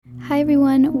Hi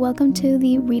everyone, welcome to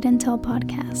the Read and Tell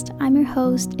podcast. I'm your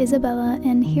host, Isabella,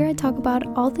 and here I talk about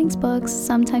all things books,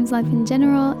 sometimes life in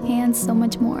general, and so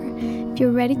much more. If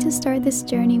you're ready to start this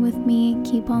journey with me,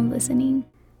 keep on listening.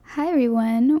 Hi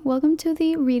everyone, welcome to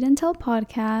the Read and Tell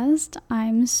podcast.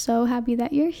 I'm so happy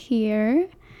that you're here.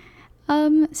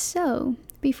 So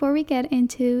before we get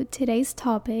into today's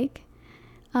topic,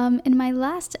 in my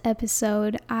last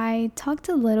episode, I talked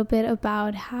a little bit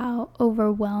about how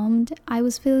overwhelmed I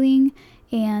was feeling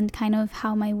and kind of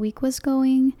how my week was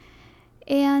going.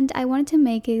 And I wanted to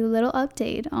make a little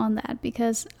update on that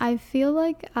because I feel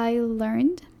like I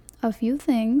learned a few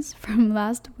things from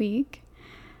last week.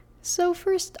 So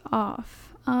first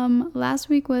off, last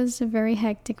week was very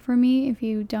hectic for me. If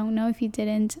you don't know, if you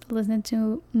didn't listen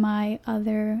to my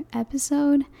other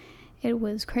episode, it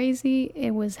was crazy,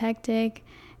 it was hectic,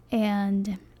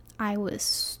 and I was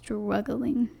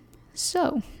struggling.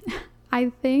 So I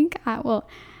think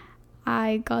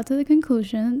I got to the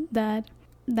conclusion that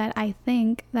I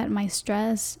think that my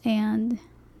stress and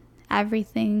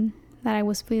everything that I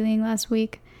was feeling last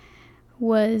week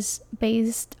was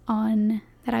based on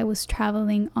that I was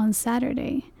traveling on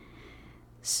Saturday.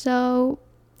 So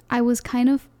I was kind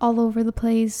of all over the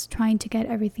place trying to get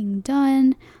everything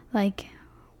done, like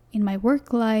in my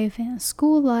work life and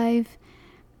school life,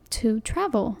 to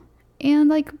travel. And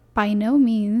like by no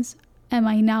means am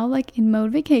I now like in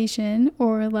mode vacation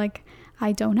or like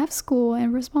I don't have school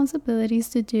and responsibilities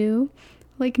to do.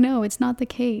 Like no, it's not the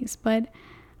case. But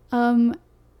I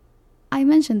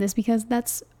mentioned this because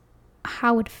that's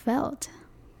how it felt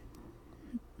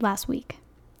last week.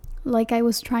 Like I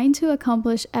was trying to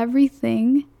accomplish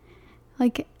everything,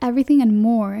 like everything and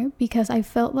more, because I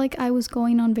felt like I was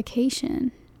going on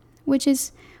vacation, which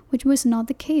was not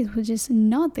the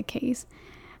case,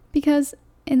 because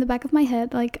in the back of my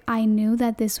head, like I knew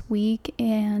that this week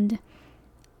and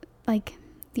like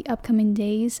the upcoming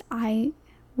days, I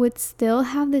would still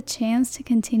have the chance to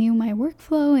continue my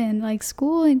workflow and like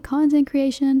school and content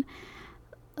creation.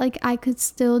 Like I could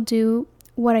still do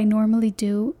what I normally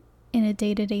do in a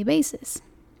day-to-day basis.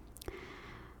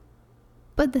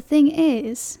 But the thing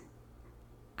is,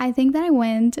 I think that I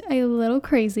went a little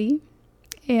crazy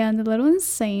and a little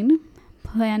insane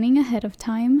planning ahead of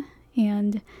time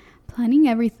and planning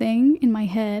everything in my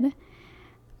head,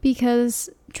 because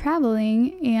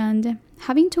traveling and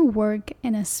having to work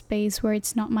in a space where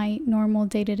it's not my normal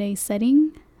day-to-day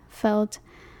setting felt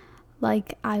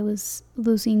like I was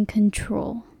losing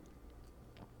control.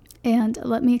 And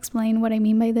let me explain what I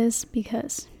mean by this,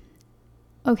 because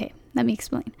let me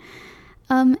explain.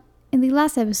 In the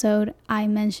last episode, I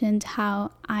mentioned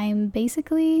how I'm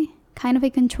basically kind of a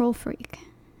control freak.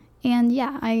 And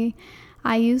yeah,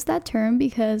 I use that term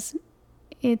because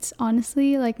it's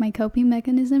honestly like my coping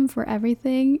mechanism for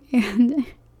everything. And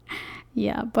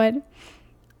yeah, but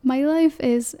my life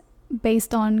is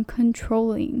based on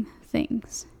controlling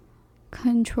things,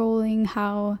 controlling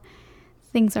how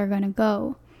things are gonna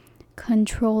go,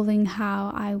 controlling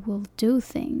how I will do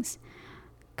things,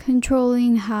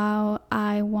 controlling how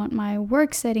I want my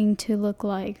work setting to look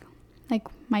like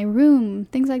my room,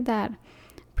 things like that,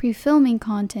 pre-filming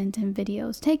content and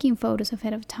videos, taking photos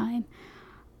ahead of time.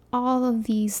 All of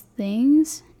these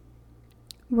things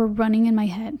were running in my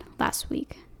head last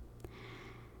week.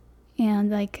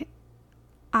 And like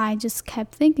I just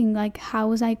kept thinking, like, how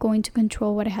was I going to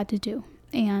control what I had to do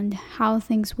and how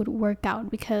things would work out,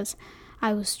 because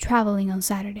I was traveling on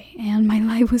Saturday and my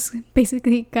life was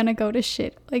basically gonna go to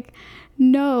shit. Like,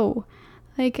 no,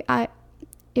 like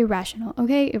irrational,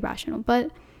 but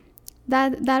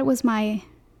that was my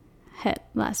head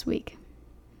last week.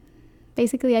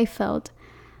 Basically, I felt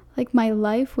like my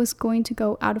life was going to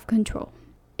go out of control,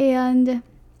 and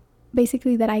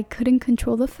basically that I couldn't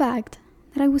control the fact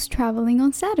that I was traveling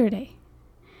on Saturday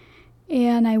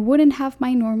and I wouldn't have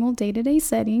my normal day-to-day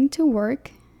setting to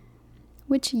work,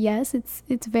 which yes,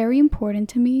 it's very important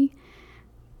to me,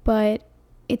 but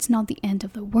it's not the end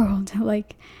of the world.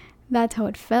 Like, that's how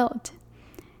it felt.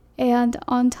 And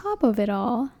on top of it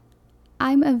all,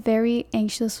 I'm a very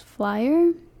anxious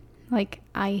flyer. Like,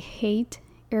 I hate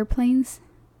airplanes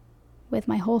with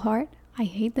my whole heart. I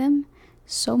hate them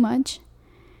so much.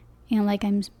 And like,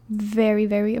 I'm very,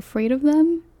 very afraid of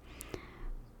them.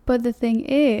 But the thing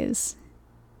is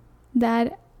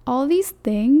that all these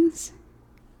things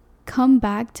come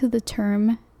back to the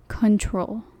term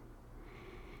control,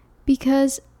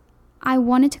 because I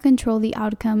wanted to control the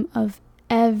outcome of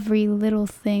every little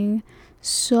thing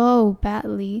so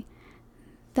badly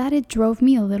that it drove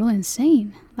me a little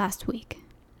insane last week,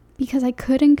 because I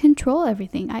couldn't control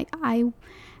everything. I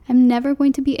am never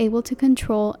going to be able to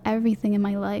control everything in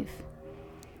my life.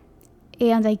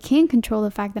 And I can't control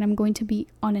the fact that I'm going to be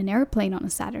on an airplane on a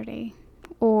Saturday.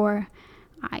 Or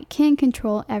I can't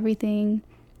control everything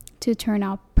to turn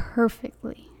out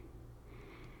perfectly.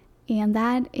 And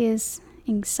that is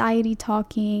anxiety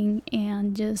talking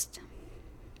and just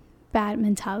bad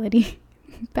mentality.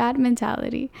 Bad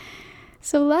mentality.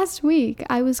 So last week,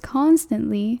 I was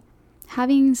constantly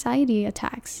having anxiety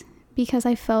attacks because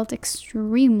I felt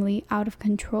extremely out of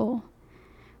control,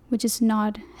 which is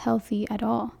not healthy at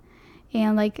all.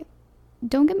 And like,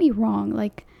 don't get me wrong,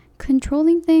 like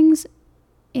controlling things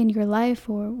in your life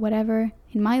or whatever,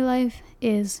 in my life,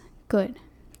 is good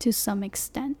to some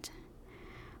extent.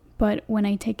 But when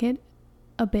I take it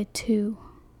a bit too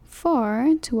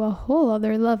far, to a whole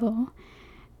other level,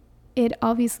 it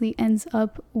obviously ends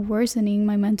up worsening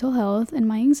my mental health and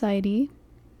my anxiety,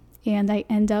 and I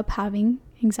end up having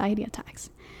anxiety attacks,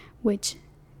 which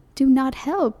do not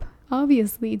help,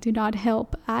 obviously do not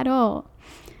help at all.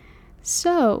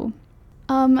 So,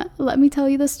 let me tell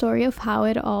you the story of how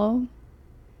it all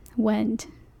went,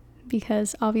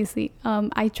 because obviously,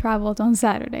 I traveled on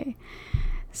Saturday.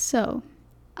 So,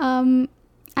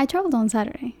 I traveled on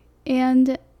Saturday,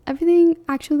 and everything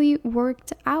actually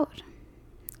worked out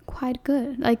quite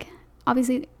good. Like,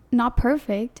 obviously not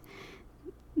perfect.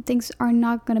 Things are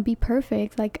not gonna be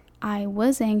perfect. Like, I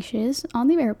was anxious on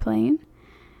the airplane,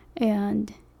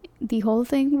 and the whole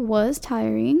thing was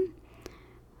tiring.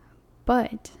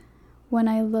 But when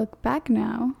I look back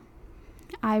now,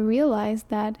 I realize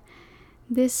that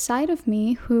this side of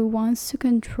me who wants to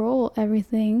control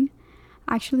everything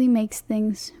actually makes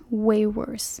things way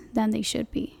worse than they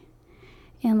should be.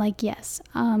 And like, yes,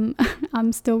 I'm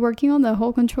still working on the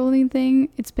whole controlling thing.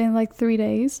 It's been like 3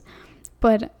 days,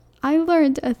 but I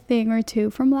learned a thing or two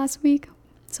from last week,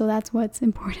 so that's what's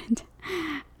important.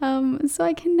 So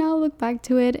I can now look back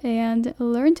to it and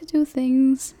learn to do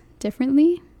things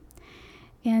differently,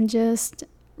 and just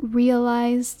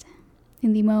realized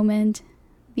in the moment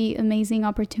the amazing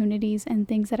opportunities and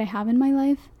things that I have in my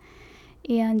life,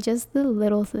 and just the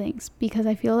little things, because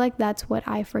I feel like that's what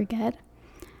I forget.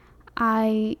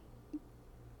 I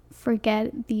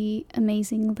forget the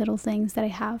amazing little things that I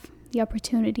have, the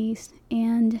opportunities,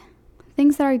 and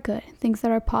things that are good, things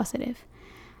that are positive.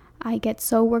 I get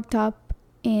so worked up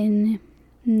in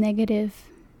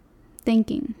negative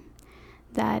thinking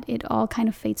that it all kind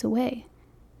of fades away.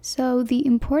 So the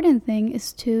important thing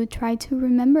is to try to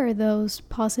remember those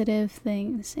positive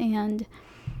things, and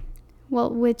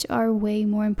which are way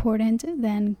more important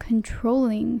than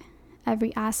controlling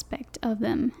every aspect of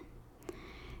them.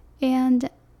 And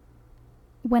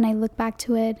when I look back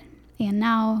to it, and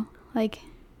now, like,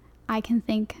 I can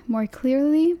think more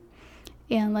clearly,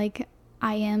 and like,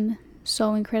 I am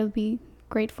so incredibly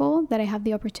grateful that I have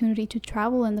the opportunity to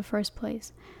travel in the first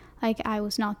place. Like, I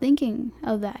was not thinking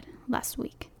of that last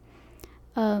week.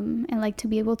 And like, to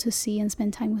be able to see and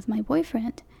spend time with my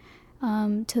boyfriend,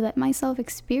 to let myself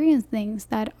experience things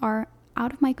that are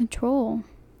out of my control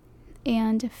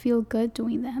and feel good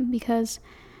doing them, because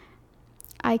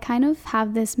I kind of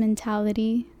have this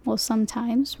mentality, well,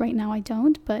 sometimes, right now I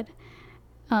don't, but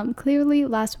clearly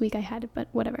last week I had it, but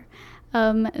whatever,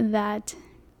 that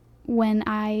when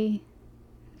I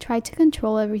try to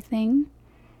control everything,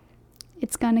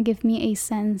 it's gonna give me a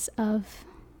sense of,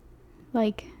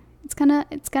 like, it's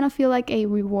gonna feel like a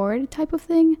reward type of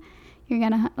thing. You're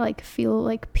gonna like feel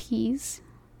like peace.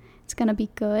 It's gonna be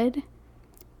good.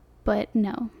 But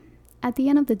no, at the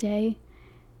end of the day,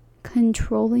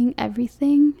 controlling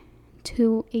everything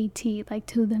to a T, like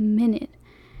to the minute,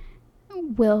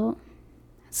 will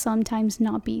sometimes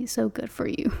not be so good for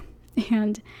you.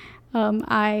 And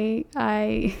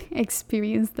I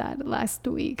experienced that last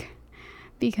week,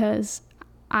 because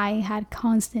I had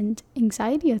constant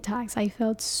anxiety attacks. I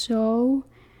felt so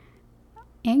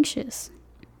anxious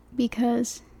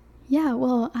because, yeah,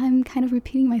 well, I'm kind of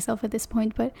repeating myself at this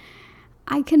point, but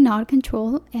I cannot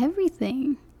control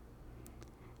everything.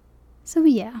 So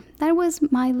yeah, that was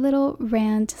my little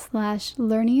rant /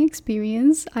 learning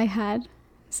experience I had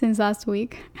since last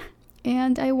week.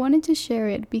 And I wanted to share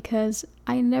it because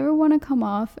I never want to come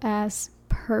off as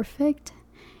perfect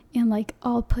and like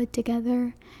all put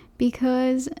together,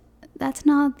 because that's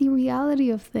not the reality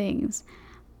of things.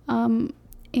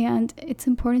 And it's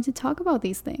important to talk about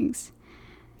these things.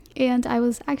 And I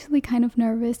was actually kind of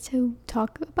nervous to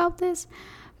talk about this,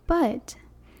 but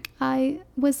I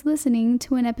was listening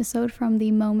to an episode from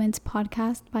the Moments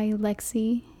podcast by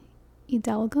Lexi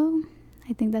Hidalgo.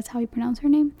 I think that's how you pronounce her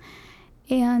name.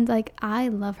 And like, I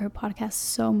love her podcast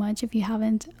so much. If you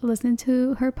haven't listened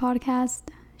to her podcast,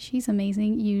 she's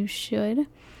amazing. You should.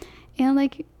 And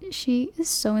like, she is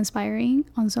so inspiring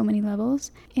on so many levels.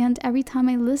 And every time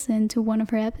I listen to one of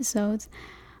her episodes,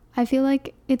 I feel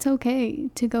like it's okay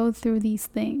to go through these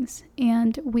things.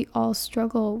 And we all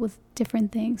struggle with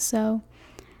different things. So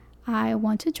I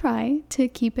want to try to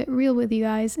keep it real with you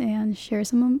guys and share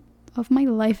some of my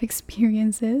life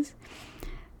experiences.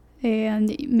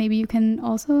 And maybe you can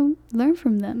also learn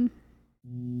from them.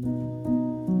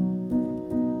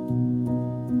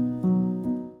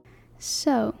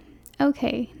 So,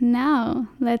 okay, now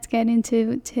let's get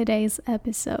into today's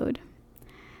episode.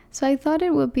 So I thought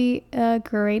it would be a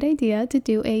great idea to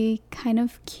do a kind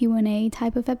of Q&A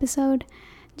type of episode,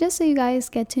 just so you guys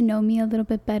get to know me a little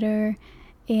bit better,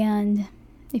 and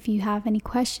if you have any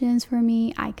questions for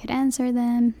me, I could answer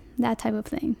them, that type of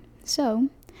thing. So,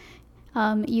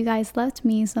 you guys left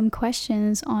me some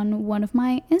questions on one of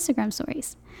my Instagram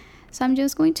stories. So I'm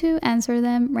just going to answer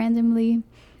them randomly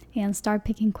and start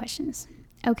picking questions.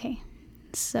 Okay,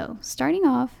 so starting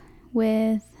off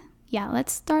with,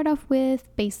 let's start off with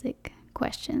basic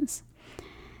questions.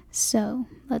 So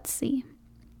let's see.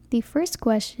 The first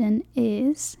question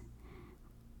is,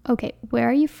 okay, where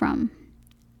are you from?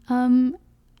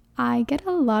 I get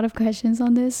a lot of questions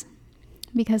on this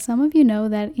because some of you know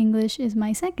that English is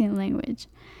my second language.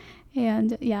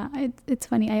 And it's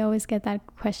funny, I always get that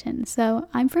question. So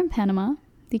I'm from Panama,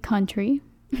 the country,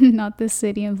 not the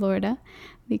city in Florida,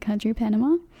 the country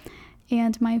Panama.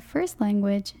 And my first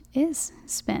language is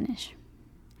Spanish.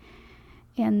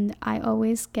 And I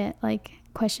always get like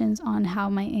questions on how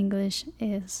my English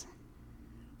is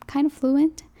kind of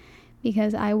fluent,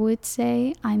 because I would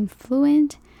say I'm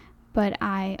fluent, but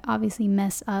I obviously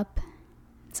mess up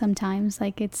sometimes.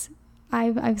 Like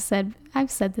I've said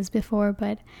this before,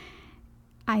 but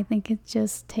I think it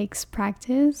just takes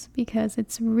practice, because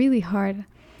it's really hard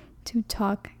to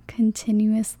talk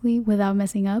continuously without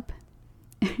messing up.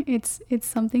 It's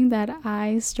something that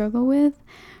I struggle with,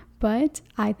 but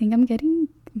I think I'm getting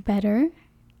better.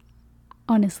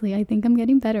 Honestly, I think I'm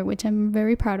getting better, which I'm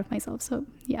very proud of myself. So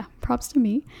yeah, props to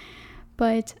me.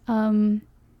 But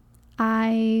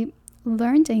I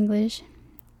learned English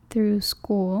through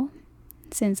school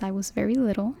since I was very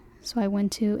little. So I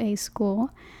went to a school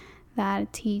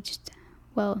that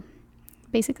taught,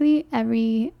 basically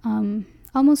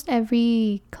almost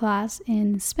every class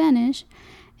in Spanish.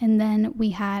 And then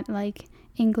we had like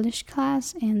English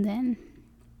class, and then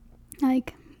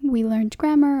like we learned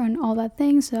grammar and all that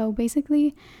thing. So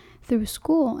basically through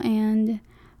school, and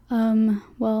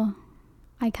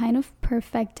I kind of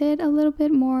perfected a little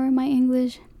bit more my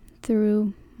English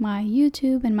through my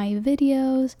YouTube and my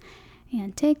videos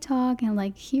and TikTok, and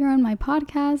like here on my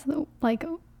podcast. Like,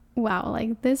 wow,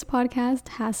 like this podcast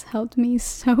has helped me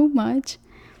so much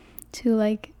to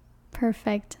like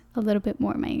perfect a little bit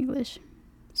more my English.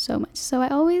 So much. So I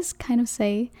always kind of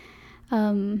say,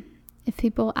 if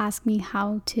people ask me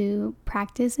how to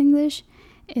practice English,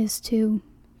 is to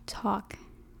talk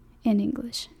in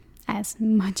English as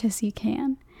much as you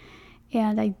can.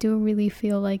 And I do really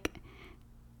feel like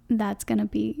that's gonna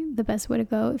be the best way to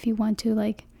go if you want to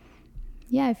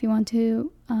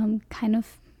kind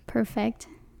of not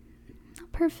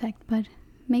perfect, but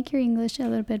make your English a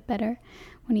little bit better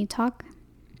when you talk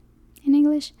in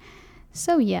English.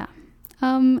 So yeah,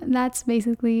 that's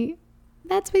basically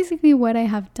what I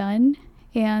have done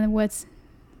and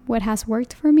what has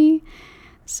worked for me.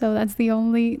 So that's the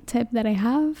only tip that I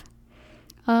have.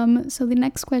 So the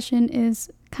next question is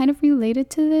kind of related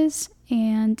to this,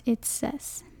 and it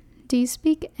says, do you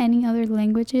speak any other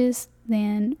languages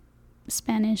than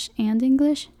Spanish and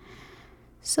English?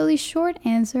 So the short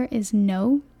answer is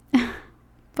no.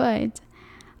 But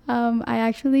I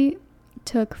actually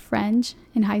took French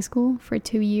in high school for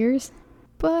 2 years.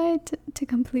 But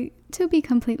to be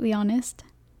completely honest,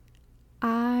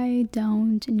 I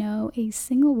don't know a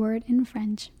single word in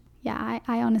French. Yeah,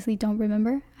 I honestly don't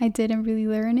remember. I didn't really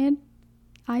learn it.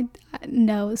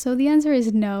 No. So the answer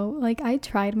is no. Like, I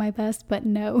tried my best, but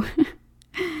no.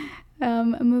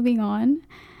 Moving on.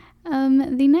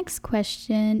 The next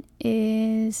question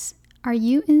is, are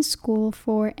you in school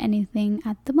for anything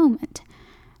at the moment?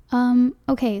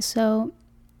 Okay, so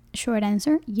short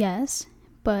answer, yes,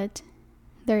 but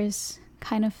there's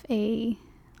kind of a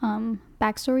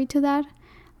backstory to that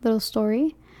little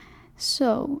story.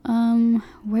 So,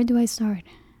 where do I start?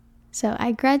 So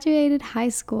I graduated high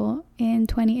school in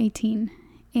 2018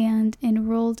 and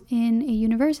enrolled in a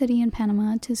university in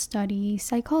Panama to study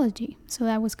psychology. So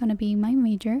that was going to be my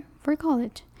major for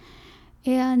college.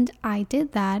 And I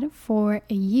did that for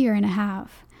a year and a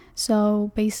half.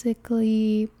 So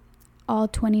basically all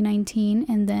 2019,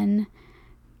 and then,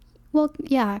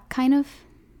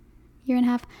 year and a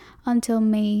half, until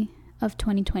May of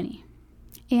 2020.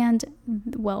 And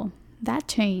well, that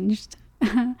changed.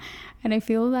 And I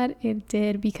feel that it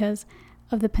did because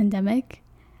of the pandemic.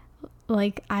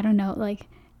 Like, I don't know, like,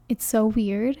 it's so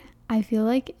weird. I feel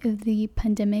like if the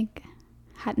pandemic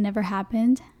had never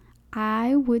happened,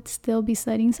 I would still be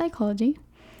studying psychology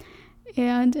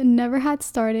and never had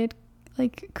started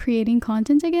like creating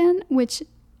content again, which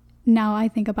now I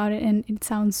think about it and it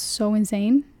sounds so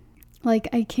insane. Like,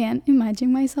 I can't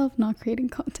imagine myself not creating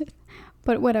content,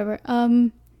 but whatever.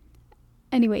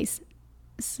 Anyways,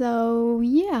 so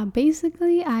yeah,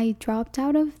 basically I dropped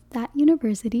out of that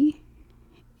university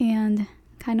and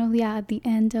kind of, yeah, at the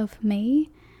end of May,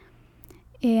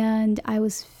 and I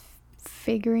was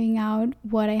figuring out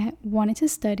what I wanted to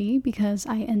study because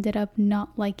I ended up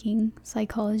not liking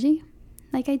psychology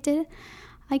like I did.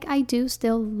 Like, I do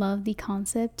still love the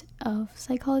concept of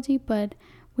psychology, but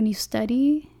when you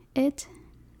study it,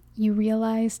 you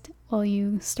realized, well,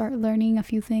 you start learning a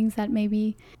few things that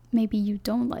maybe you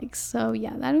don't like. So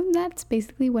yeah, that's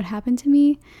basically what happened to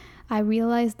me. I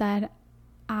realized that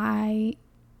I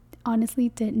honestly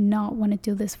did not want to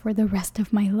do this for the rest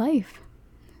of my life.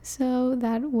 So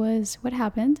that was what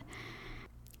happened.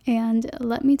 And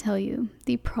let me tell you,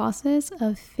 the process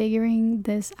of figuring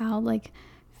this out, like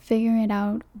figuring it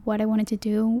out, what I wanted to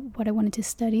do, what I wanted to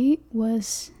study,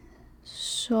 was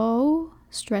so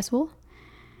stressful.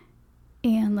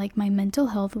 And like, my mental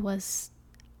health was,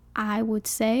 I would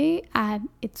say, at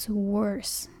its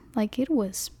worst. Like, it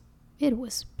was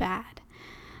bad.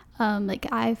 Like,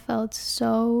 I felt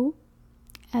so,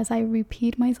 as I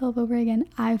repeat myself over again,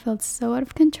 I felt so out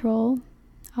of control.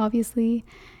 Obviously,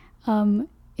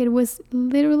 it was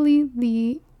literally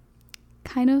the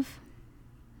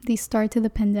start to the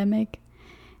pandemic.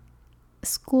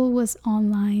 School was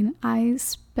online. I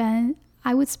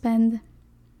would spend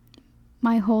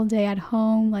my whole day at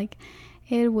home. Like,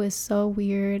 it was so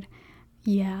weird.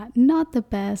 Yeah, not the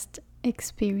best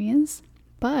experience,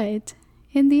 but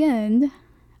in the end,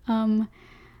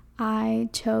 I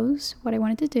chose what I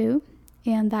wanted to do,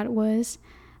 and that was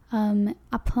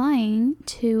applying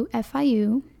to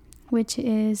FIU, which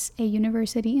is a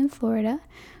university in Florida,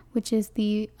 which is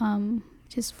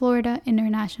Florida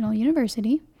International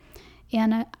University.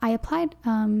 And I applied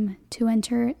to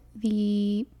enter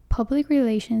the Public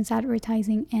Relations,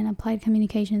 Advertising, and Applied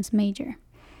Communications major.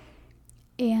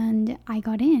 And I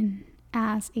got in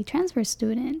as a transfer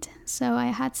student. So I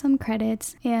had some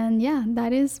credits. And yeah,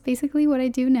 that is basically what I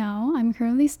do now. I'm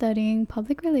currently studying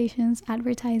Public Relations,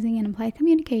 Advertising, and Applied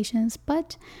Communications,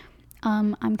 but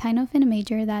I'm kind of in a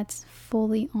major that's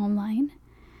fully online.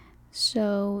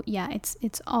 So yeah,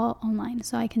 it's all online.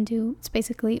 So it's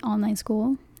basically online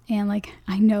school. And like,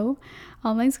 I know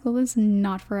online school is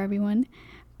not for everyone,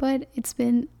 but it's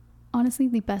been honestly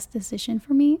the best decision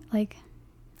for me. Like,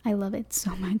 I love it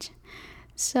so much.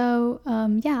 So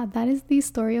yeah, that is the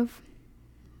story of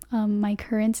my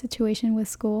current situation with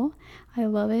school. I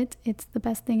love it. It's the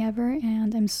best thing ever,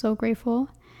 and I'm so grateful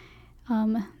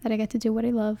that I get to do what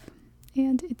I love.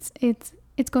 And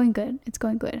it's going good. It's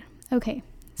going good. Okay,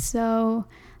 so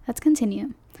let's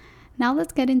continue. Now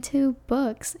let's get into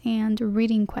books and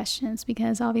reading questions,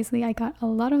 because obviously I got a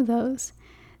lot of those.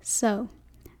 So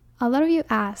a lot of you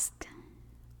asked,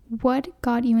 what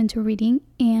got you into reading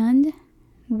and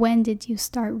when did you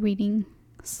start reading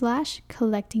 /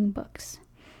 collecting books?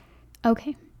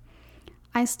 Okay,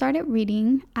 I started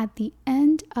reading at the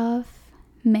end of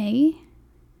May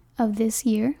of this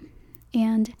year,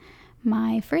 and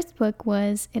my first book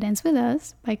was It Ends With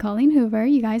Us by Colleen Hoover.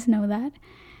 You guys know that.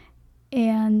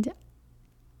 And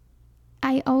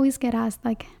I always get asked,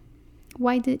 like,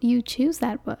 why did you choose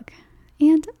that book?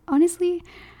 And honestly,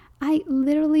 I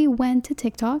literally went to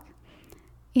TikTok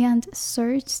and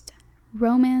searched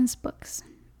romance books,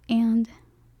 and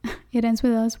It Ends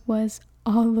With Us was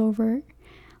all over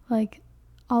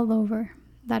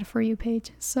that For You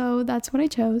page. So that's what I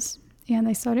chose, and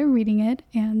I started reading it,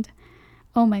 and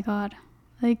oh my god,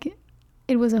 like,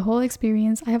 it was a whole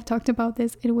experience. I have talked about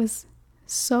this. It was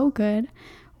so good.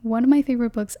 One of my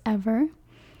favorite books ever.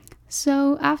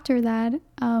 So after that,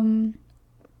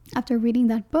 after reading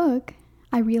that book,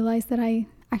 I realized that I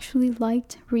actually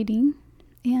liked reading,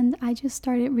 and I just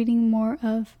started reading more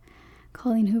of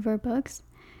Colleen Hoover books,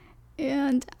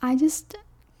 and I just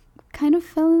kind of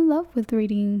fell in love with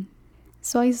reading.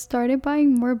 So I started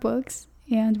buying more books,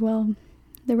 and well,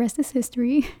 the rest is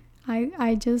history.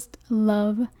 I just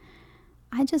love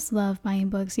buying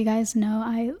books. You guys know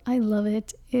I love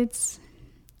it. It's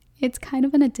kind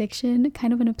of an addiction,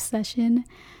 kind of an obsession,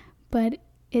 but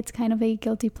it's kind of a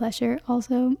guilty pleasure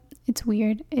also. It's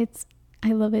weird.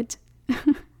 I love it.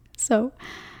 So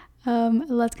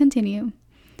let's continue.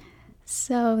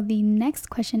 So the next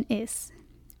question is,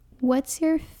 what's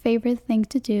your favorite thing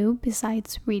to do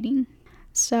besides reading?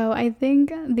 So I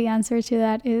think the answer to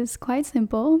that is quite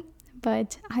simple,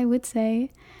 but I would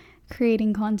say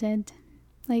creating content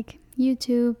like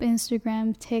YouTube,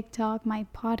 Instagram, TikTok, my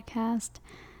podcast.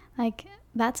 Like,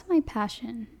 that's my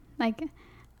passion. Like,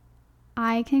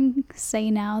 I can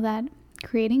say now that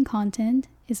creating content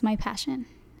is my passion,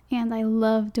 and I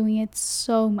love doing it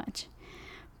so much.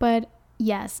 But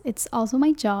yes, it's also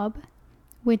my job,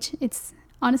 which it's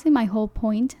honestly my whole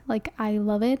point. Like, I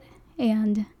love it,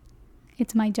 and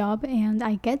it's my job, and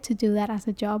I get to do that as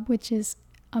a job, which is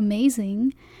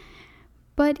amazing.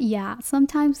 But yeah,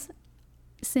 sometimes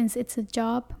since it's a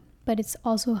job, but it's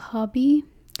also a hobby,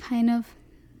 kind of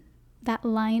that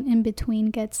line in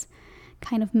between gets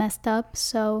kind of messed up.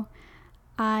 So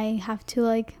I have to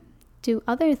like do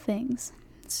other things.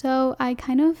 So I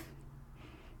kind of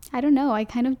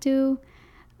do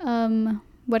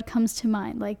what comes to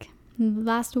mind. Like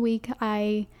last week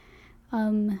I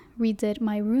redid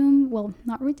my room. Well,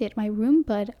 not redid my room,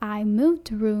 but I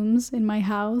moved rooms in my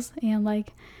house and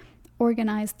like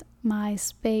organized my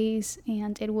space,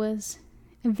 and it was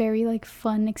a very like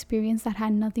fun experience that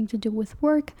had nothing to do with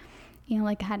work and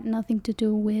like had nothing to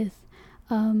do with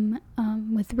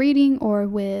reading or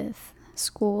with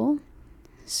school.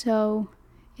 So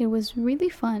it was really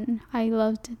fun. I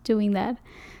loved doing that.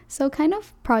 So kind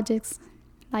of projects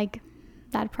like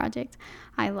that project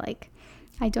I like.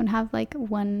 I don't have like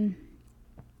one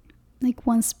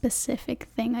specific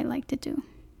thing I like to do,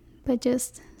 but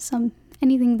just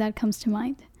anything that comes to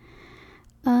mind.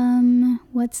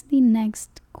 What's the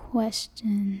next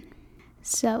question?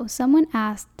 So someone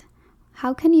asked,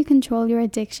 how can you control your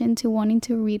addiction to wanting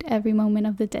to read every moment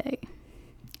of the day?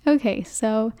 Okay,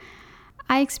 so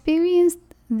I experienced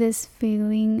this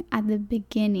feeling at the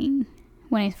beginning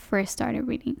when I first started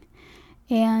reading.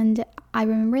 And I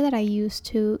remember that I used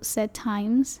to set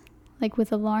times, like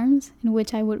with alarms, in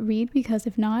which I would read, because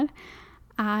if not,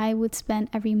 I would spend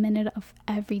every minute of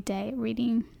every day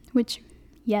reading, which,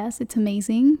 yes, it's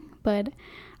amazing, but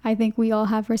I think we all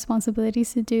have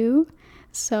responsibilities to do.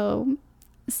 So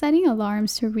setting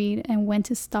alarms to read and when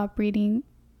to stop reading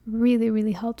really,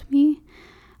 really helped me.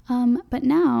 But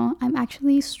now I'm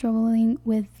actually struggling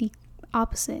with the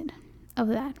opposite of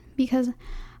that, because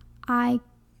I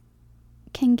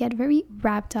can get very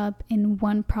wrapped up in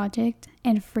one project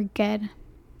and forget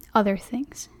other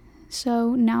things.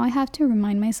 So now I have to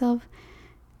remind myself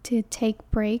to take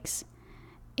breaks,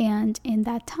 and in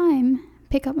that time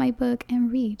pick up my book and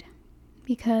read,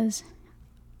 because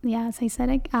yeah, as I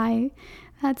said, I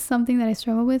that's something that I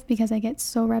struggle with, because I get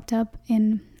so wrapped up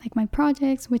in like my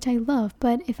projects, which I love,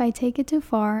 but if I take it too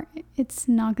far, it's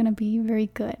not gonna be very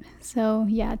good. So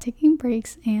yeah, taking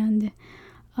breaks and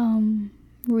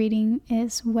reading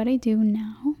is what I do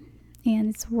now, and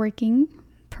it's working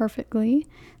perfectly,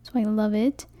 so I love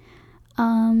it.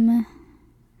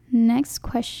 Next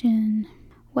question.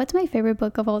 What's my favorite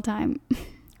book of all time?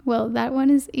 Well, that one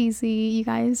is easy. You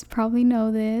guys probably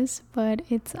know this, but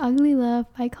it's Ugly Love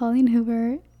by Colleen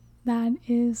Hoover. That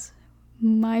is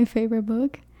my favorite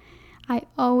book. I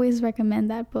always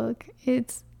recommend that book.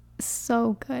 It's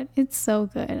so good. It's so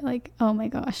good. Like, oh my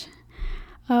gosh.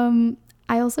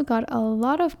 I also got a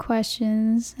lot of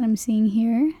questions that I'm seeing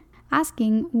here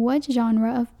asking what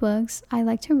genre of books I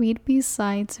like to read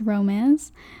besides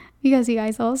romance, because you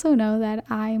guys also know that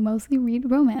I mostly read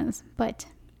romance, but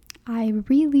I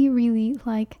really, really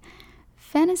like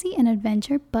fantasy and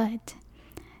adventure, but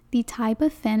the type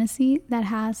of fantasy that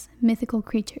has mythical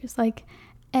creatures, like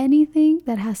anything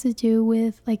that has to do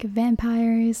with like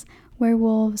vampires,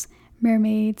 werewolves,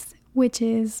 mermaids,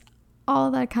 witches,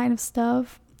 all that kind of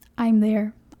stuff. I'm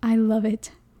there. I love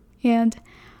it. And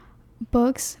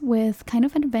books with kind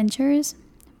of adventures,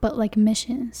 but like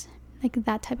missions, like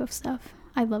that type of stuff.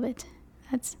 I love it.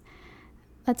 That's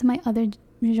my other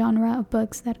genre of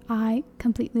books that I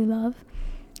completely love.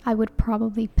 I would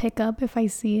probably pick up if I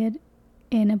see it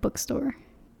in a bookstore.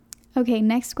 Okay,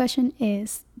 next question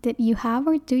is, did you have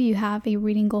or do you have a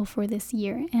reading goal for this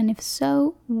year? And if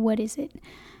so, what is it?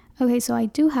 Okay, so I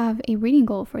do have a reading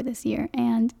goal for this year,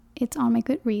 and it's on my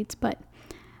Goodreads, but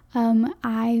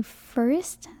I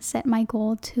first set my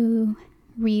goal to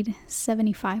read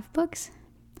 75 books,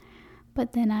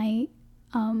 but then I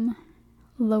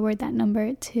lowered that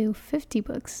number to 50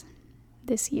 books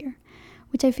this year,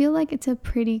 which I feel like it's a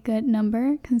pretty good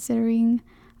number considering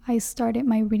I started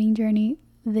my reading journey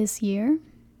this year,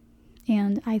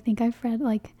 and I think I've read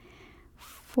like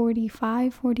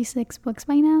 45, 46 books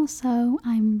by now, so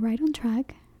I'm right on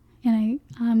track. and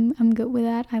I'm good with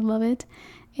that. I love it,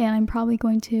 and I'm probably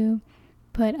going to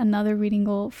put another reading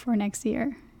goal for next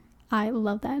year. I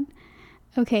love that.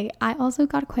 Okay, I also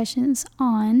got questions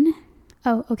on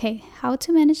how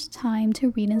to manage time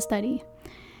to read and study.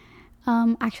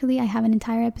 Actually, I have an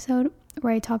entire episode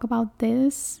where I talk about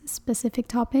this specific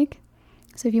topic.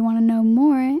 So if you want to know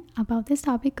more about this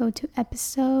topic, go to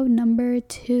episode number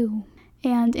 2.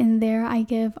 And in there, I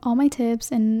give all my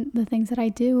tips and the things that I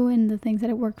do and the things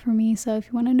that work for me. So if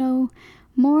you want to know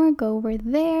more, go over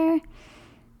there.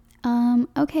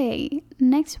 Okay,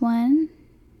 next one.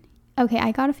 Okay,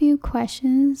 I got a few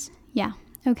questions.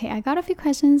 I got a few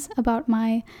questions about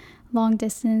my long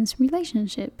distance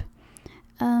relationship.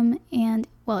 And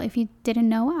well, if you didn't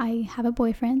know, I have a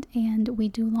boyfriend and we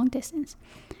do long distance.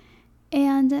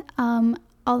 And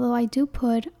although I do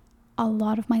put a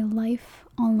lot of my life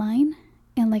online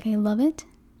and I love it,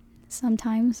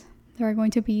 sometimes there are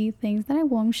going to be things that I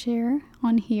won't share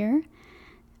on here,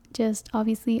 just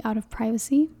obviously out of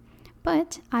privacy.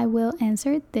 But I will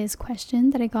answer this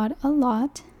question that I got a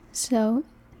lot. So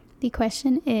the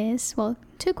question is, well,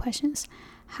 2 questions.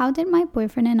 How did my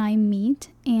boyfriend and I meet,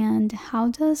 and how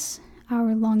does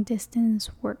our long distance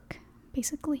work,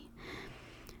 basically?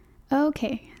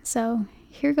 Okay, so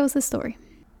here goes the story.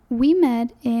 We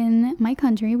met in my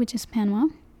country, which is Panama,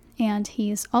 and he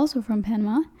is also from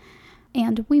Panama,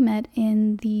 and we met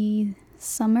in the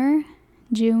summer,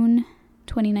 June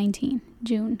 2019.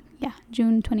 June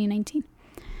 2019.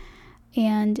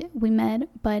 And we met,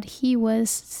 but he was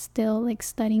still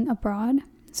studying abroad.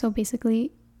 So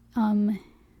basically,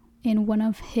 in one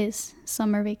of his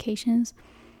summer vacations,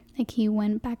 he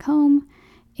went back home,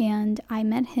 and I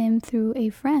met him through a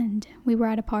friend. We were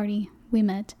at a party, we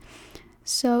met.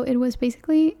 So it was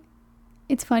basically,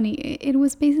 it's funny, it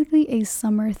was basically a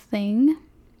summer thing.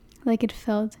 It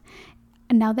felt,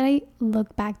 now that I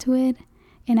look back to it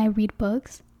and I read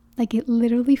books, it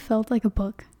literally felt like a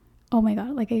book. Oh my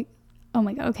god,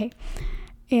 okay.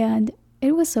 And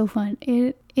it was so fun.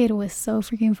 It was so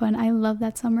freaking fun. I love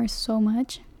that summer so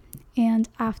much. And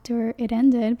after it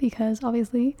ended, because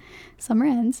obviously summer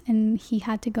ends and he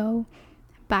had to go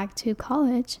back to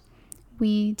college,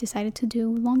 we decided to do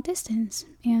long distance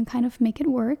and kind of make it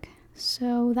work.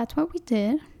 So that's what we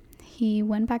did. He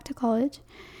went back to college,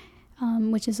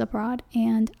 which is abroad,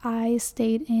 and I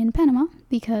stayed in Panama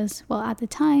because, well, at the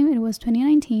time it was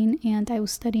 2019 and I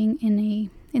was studying in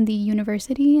the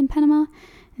university in Panama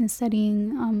and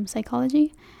studying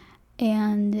psychology.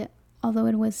 And although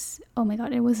it was, oh my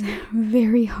god, it was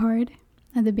very hard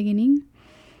at the beginning.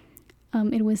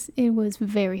 It was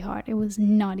very hard. It was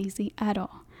not easy at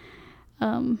all.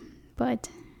 But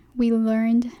we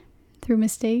learned through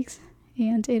mistakes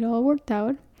and it all worked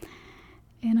out.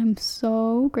 And I'm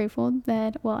so grateful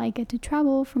that, well, I get to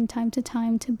travel from time to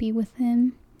time to be with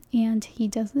him, and he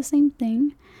does the same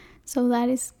thing. So that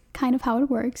is kind of how it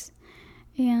works.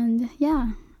 And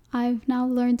yeah, I've now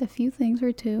learned a few things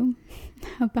or 2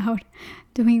 about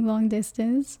doing long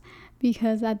distance,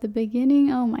 because at the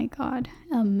beginning, oh my god,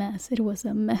 a mess. It was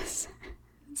a mess.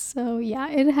 So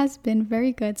yeah, it has been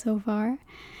very good so far.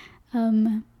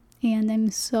 And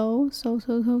I'm so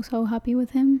happy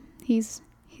with him. He's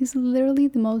literally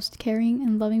the most caring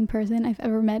and loving person I've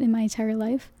ever met in my entire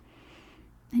life.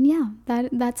 And yeah,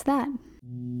 that's that.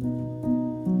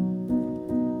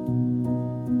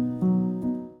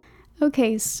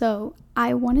 Okay, so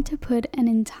I wanted to put an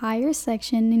entire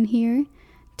section in here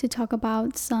to talk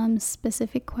about some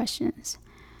specific questions.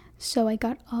 So I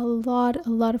got a lot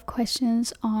of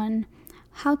questions on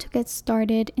how to get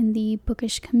started in the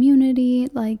bookish community,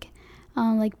 like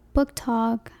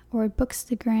booktok or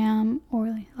bookstagram,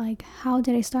 or how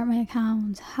did I start my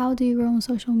account? How do you grow on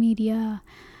social media?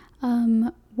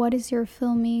 What is your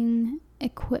filming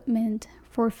equipment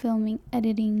for filming,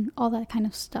 editing, all that kind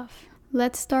of stuff.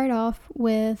 Let's start off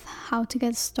with how to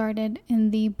get started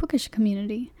in the bookish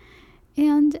community.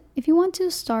 And if you want to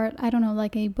start, I don't know,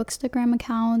 a bookstagram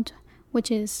account,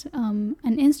 which is an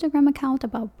Instagram account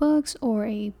about books, or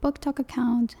a booktok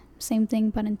account, same thing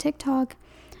but in TikTok,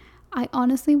 I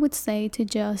honestly would say to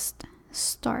just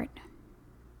start.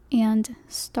 And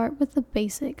start with the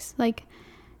basics.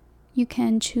 You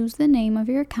can choose the name of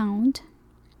your account.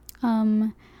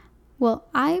 Well,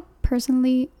 I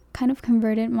personally kind of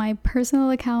converted my personal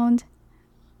account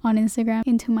on Instagram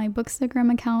into my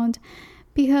bookstagram account,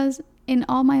 because in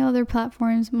all my other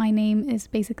platforms, my name is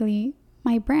basically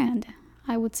my brand,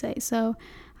 I would say. So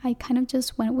I kind of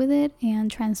just went with it and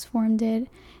transformed it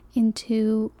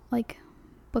into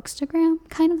bookstagram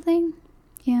kind of thing,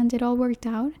 and it all worked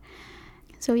out.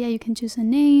 So yeah, you can choose a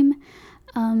name,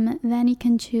 then you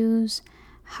can choose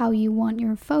how you want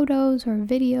your photos or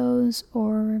videos,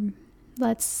 or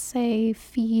let's say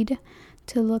feed,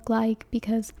 to look like,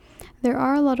 because there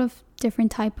are a lot of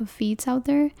different type of feeds out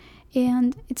there,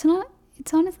 and it's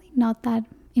honestly not that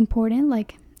important.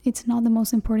 Like, it's not the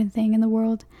most important thing in the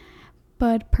world,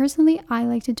 but personally I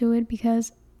like to do it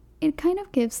because it kind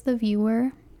of gives the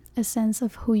viewer a sense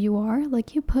of who you are.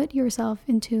 Like, you put yourself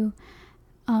into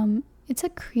it's a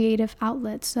creative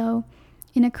outlet, so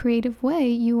in a creative way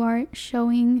you are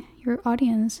showing your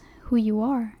audience who you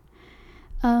are.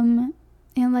 And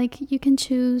like, you can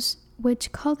choose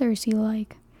which colors you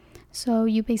like, so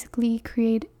you basically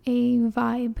create a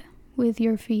vibe with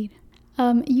your feed.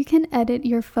 You can edit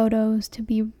your photos to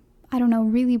be, I don't know,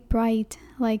 really bright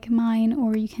like mine,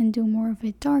 or you can do more of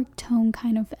a dark tone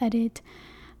kind of edit.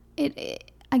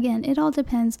 Again, it all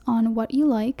depends on what you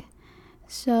like.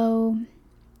 So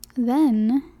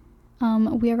then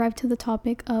we arrive to the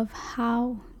topic of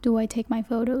how do I take my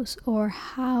photos, or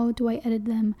how do I edit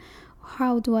them,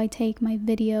 how do I take my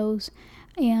videos.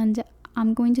 And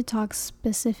I'm going to talk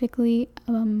specifically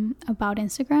about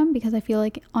Instagram, because I feel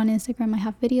like on Instagram I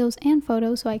have videos and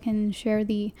photos, so I can share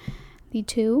the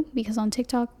two, because on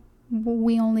TikTok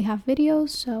we only have videos.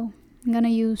 So I'm gonna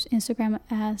use Instagram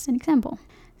as an example.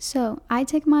 So I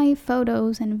take my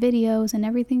photos and videos and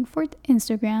everything for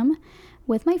Instagram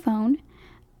with my phone,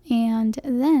 and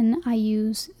then I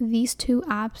use these two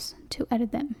apps to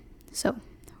edit them. So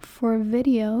for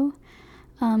video,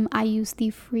 I use the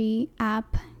free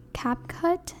app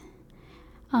CapCut.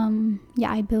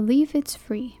 Yeah, I believe it's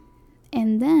free.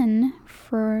 And then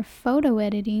for photo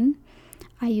editing,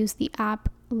 I use the app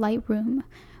Lightroom,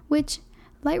 which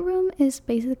Lightroom is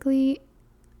basically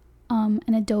an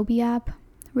Adobe app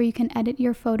where you can edit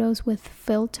your photos with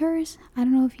filters. I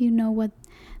don't know if you know what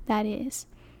that is.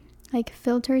 Like,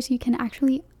 filters, you can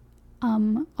actually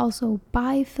also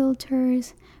buy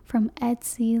filters from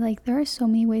Etsy. Like, there are so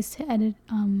many ways to edit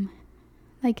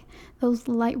like those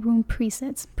Lightroom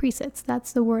presets,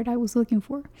 that's the word I was looking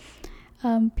for.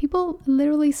 People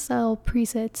literally sell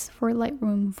presets for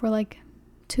Lightroom for like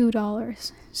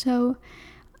 $2. So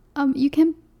you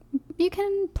can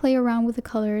play around with the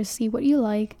colors, see what you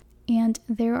like, and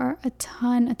there are a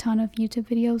ton of YouTube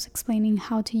videos explaining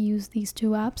how to use these two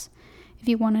apps if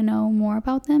you want to know more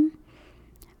about them.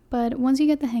 But once you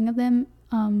get the hang of them,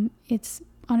 it's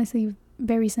honestly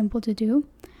very simple to do.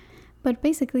 But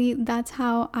basically, that's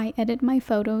how I edit my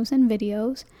photos and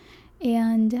videos.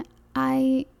 And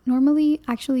I normally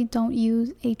actually don't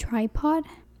use a tripod,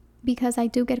 because I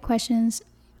do get questions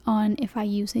on if I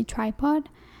use a tripod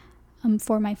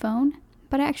for my phone.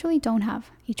 But I actually don't have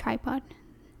a tripod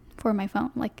for my phone.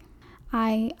 Like,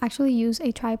 I actually use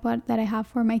a tripod that I have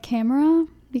for my camera,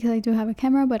 because I do have a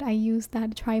camera, but I use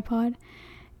that tripod.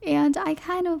 And I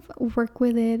kind of work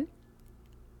with it.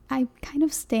 I kind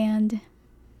of stand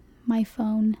my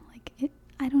phone, like, it.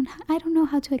 I don't know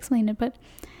how to explain it, but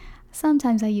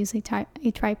sometimes I use a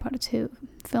tripod to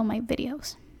film my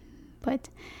videos, but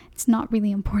it's not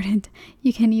really important.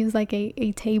 You can use like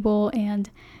a table, and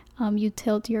you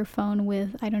tilt your phone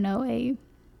with, I don't know, a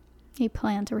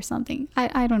plant or something.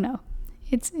 I don't know.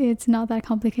 It's not that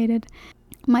complicated.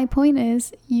 My point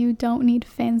is, you don't need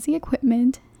fancy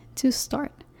equipment to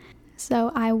start.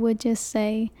 So I would just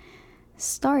say,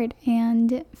 start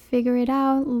and figure it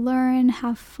out, learn,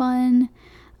 have fun.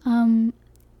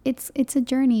 It's a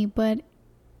journey, but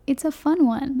it's a fun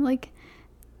one. Like,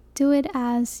 do it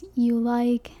as you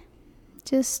like.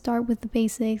 Just start with the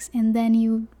basics, and then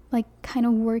you like kind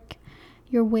of work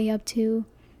your way up to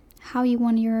how you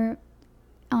want your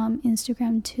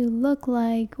Instagram to look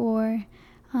like, or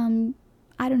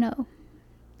I don't know.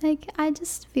 Like, I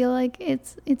just feel like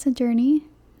it's a journey,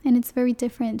 and it's very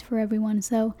different for everyone.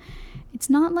 So it's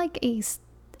not like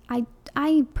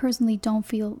I personally don't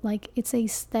feel like it's a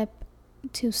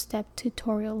step-to-step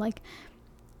tutorial. Like,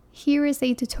 here is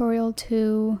a tutorial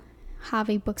to have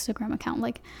a bookstagram account.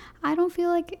 Like, I don't feel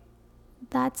like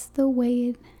that's the way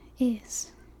it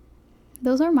is.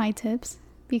 Those are my tips,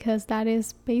 because that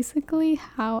is basically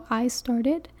how I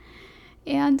started.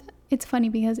 And it's funny,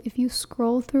 because if you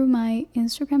scroll through my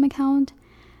Instagram account,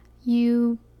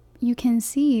 you can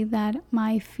see that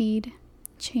my feed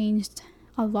changed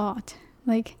a lot.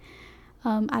 Like,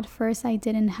 at first I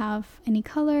didn't have any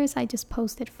colors, I just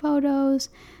posted photos.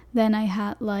 Then I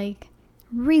had like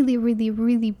really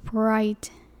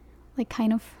bright, like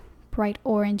kind of bright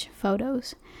orange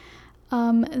photos.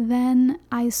 Then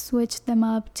I switched them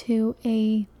up to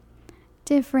a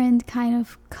different kind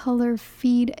of color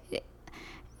feed.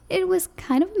 It was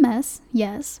kind of a mess,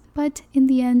 yes, but in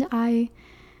the end I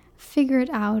figured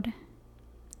out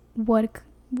what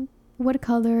what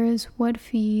colors, what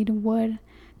feed, what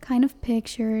kind of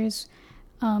pictures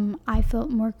I felt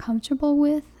more comfortable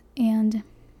with. And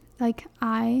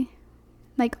honestly,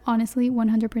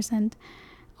 100%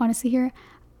 honestly here,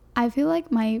 I feel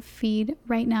like my feed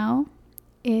right now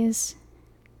is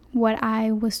what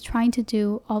I was trying to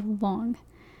do all along.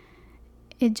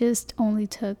 It just only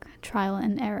took trial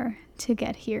and error to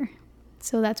get here.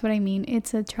 So that's what I mean.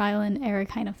 It's a trial and error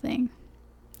kind of thing.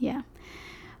 Yeah.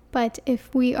 But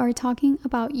if we are talking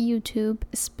about YouTube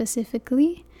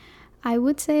specifically, I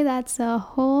would say that's a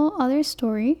whole other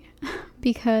story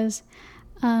because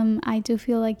I do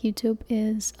feel like YouTube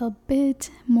is a bit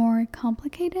more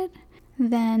complicated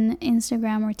than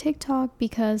Instagram or TikTok,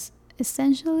 because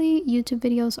essentially YouTube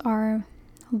videos are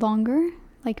longer,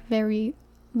 like very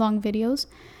long videos.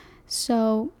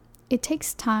 So it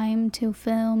takes time to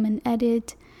film and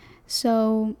edit.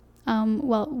 So,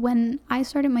 when I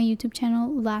started my YouTube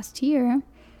channel last year,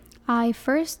 I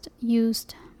first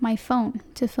used my phone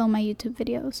to film my YouTube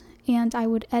videos, and I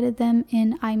would edit them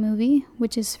in iMovie,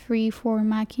 which is free for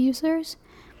Mac users.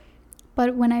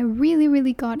 But when I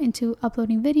really got into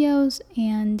uploading videos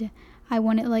and I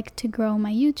wanted to grow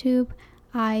my YouTube,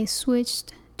 I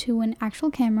switched to an actual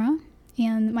camera.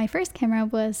 And my first camera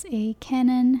was a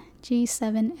Canon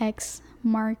G7X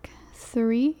Mark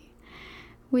III,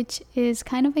 which is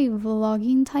kind of a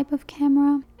vlogging type of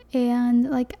camera. And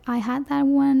I had that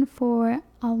one for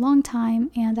a long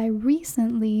time, and I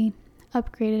recently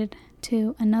upgraded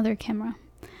to another camera.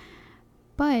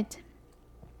 But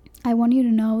I want you to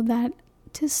know that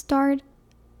to start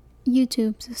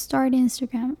YouTube, to start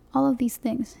Instagram, all of these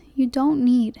things, you don't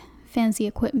need fancy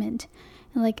equipment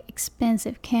and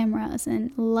expensive cameras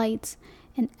and lights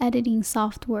and editing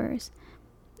softwares.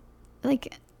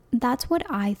 That's what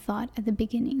I thought at the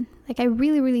beginning. I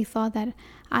really thought that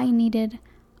I needed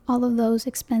all of those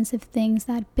expensive things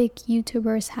that big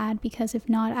YouTubers had, because if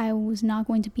not, I was not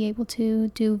going to be able to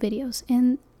do videos.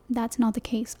 And that's not the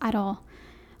case at all.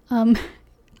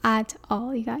 At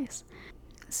all, you guys.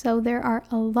 So there are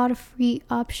a lot of free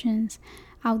options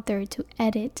out there to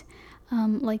edit.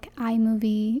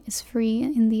 iMovie is free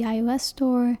in the iOS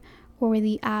store, or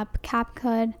the app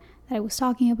CapCut that I was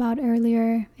talking about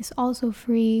earlier is also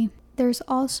free. There's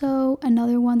also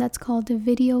another one that's called the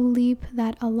Video Leap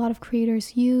that a lot of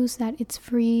creators use, that it's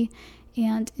free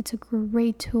and it's a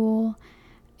great tool.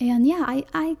 And yeah,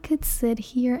 I could sit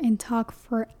here and talk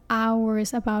for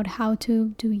hours about how to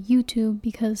do YouTube,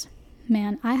 because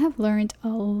man, I have learned a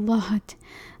lot.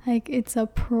 It's a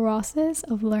process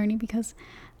of learning, because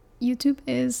YouTube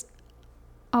is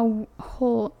a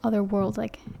whole other world.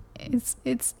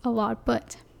 It's a lot,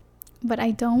 but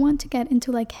I don't want to get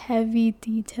into heavy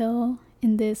detail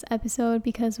in this episode,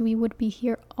 because we would be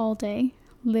here all day,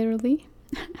 literally.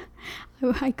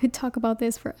 I could talk about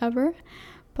this forever,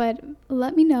 but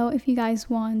let me know if you guys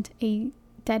want a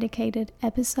dedicated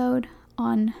episode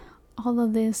on all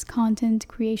of this content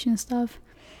creation stuff,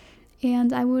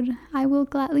 and I will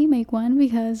gladly make one,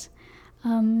 because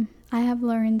I have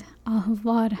learned a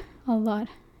lot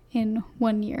in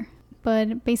 1 year.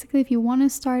 But basically, if you want to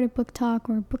start a booktok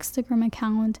or bookstagram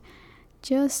account,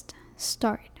 just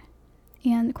start.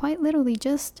 And quite literally,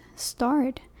 just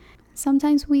start.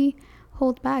 Sometimes we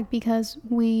hold back because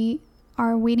we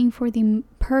are waiting for the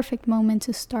perfect moment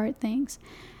to start things.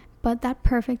 But that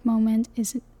perfect moment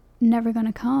is never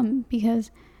gonna come, because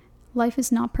life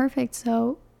is not perfect.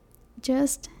 So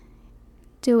just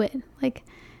do it.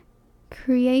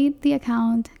 Create the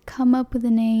account, come up with a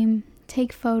name,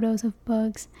 take photos of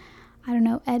books, I don't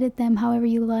know, edit them however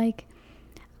you like.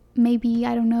 Maybe,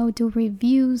 I don't know, do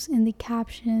reviews in the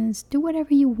captions, do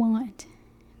whatever you want.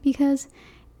 Because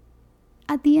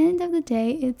at the end of the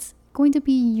day, it's going to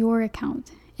be your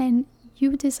account, and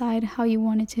you decide how you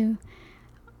want it to,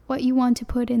 what you want to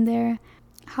put in there,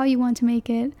 how you want to make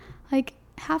it.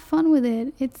 Have fun with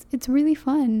it. It's really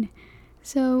fun.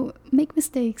 So make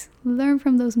mistakes, learn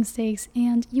from those mistakes,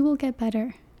 and you will get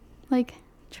better.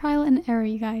 Trial and error,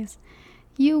 you guys.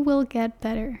 You will get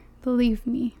better, believe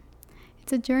me.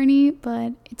 It's a journey,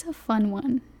 but it's a fun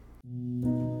one.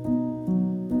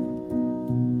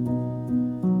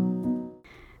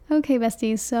 Okay,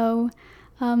 besties, so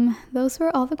those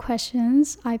were all the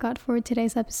questions I got for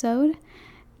today's episode.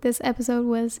 This episode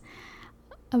was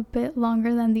a bit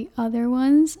longer than the other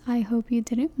ones. I hope you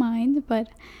didn't mind, but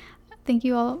thank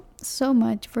you all so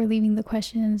much for leaving the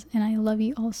questions, and I love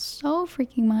you all so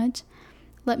freaking much.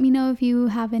 Let me know if you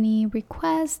have any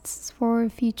requests for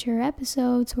future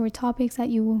episodes or topics that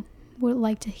you would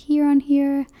like to hear on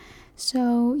here.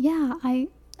 So yeah,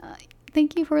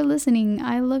 thank you for listening.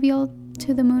 I love y'all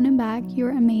to the moon and back.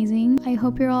 You're amazing. I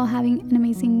hope you're all having an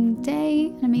amazing day,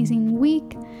 an amazing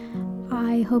week.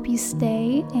 I hope you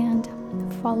stay and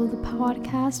follow the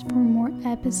podcast for more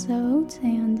episodes.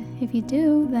 And if you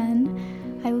do,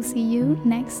 then I will see you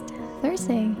next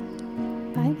Thursday.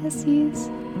 Bye, besties.